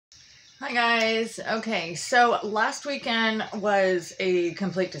Hi guys. Okay, so last weekend was a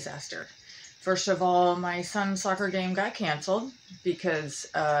complete disaster. First of all, my son's soccer game got canceled because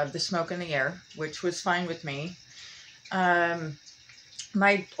of the smoke in the air, which was fine with me.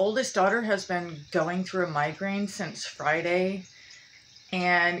 My oldest daughter has been going through a migraine since Friday,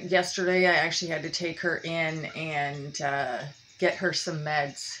 and yesterday I actually had to take her in and get her some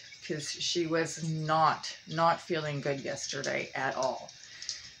meds because she was not feeling good yesterday at all.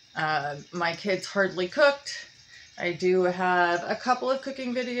 My kids hardly cooked. I do have a couple of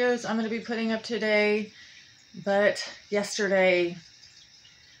cooking videos I'm going to be putting up today, but yesterday,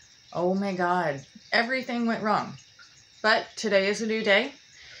 oh my God, everything went wrong. But today is a new day,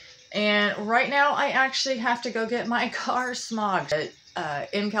 and right now I actually have to go get my car smogged.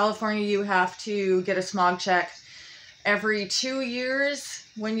 In California, you have to get a smog check every 2 years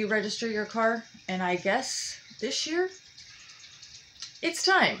when you register your car, and I guess this year it's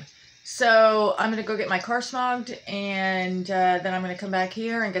time. So I'm going to go get my car smogged, and then I'm going to come back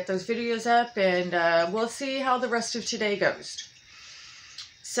here and get those videos up, and we'll see how the rest of today goes.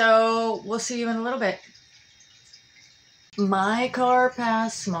 So we'll see you in a little bit. My car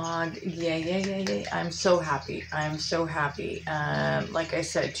passed smog. Yay. I'm so happy. I'm so happy. Like I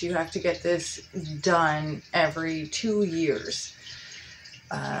said, you have to get this done every 2 years.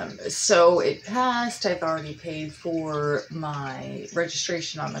 So it passed. I've already paid for my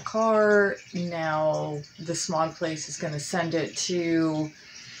registration on the car. Now the smog place is going to send it to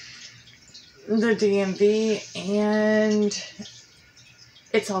the DMV, and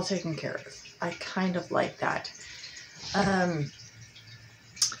it's all taken care of. I kind of like that.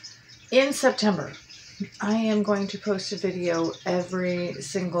 In September, I am going to post a video every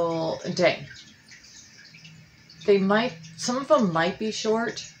single day. Some of them might be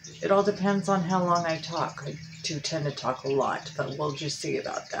short. It all depends on how long I talk. I do tend to talk a lot, but we'll just see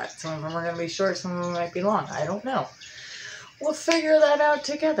about that. Some of them are going to be short, some of them might be long. I don't know. We'll figure that out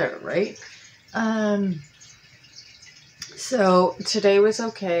together, right? So today was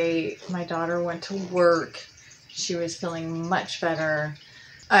okay. My daughter went to work. She was feeling much better.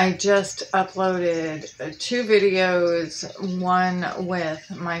 I just uploaded 2 videos, one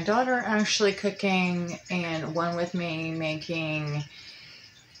with my daughter actually cooking and one with me making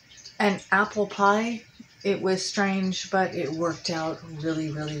an apple pie. It was strange, but it worked out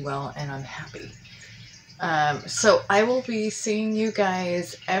really well, and I'm happy. So I will be seeing you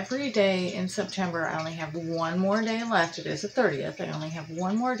guys every day in September. I only have one more day left. It is the 30th. I only have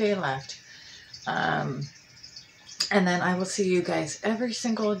one more day left. And then I will see you guys every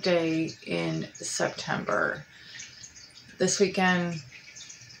single day in September. This weekend,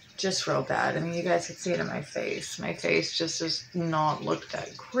 just real bad. I mean, you guys can see it in my face. My face just does not look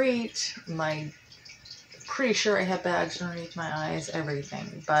that great. Pretty sure I have bags underneath my eyes,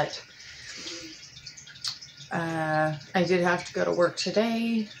 everything. But I did have to go to work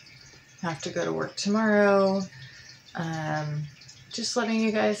today. Have to go to work tomorrow. Just letting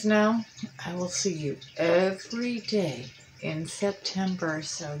you guys know, I will see you every day in September,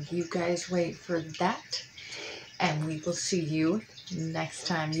 so you guys wait for that, and we will see you next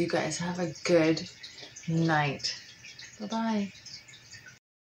time. You guys have a good night. Bye-bye.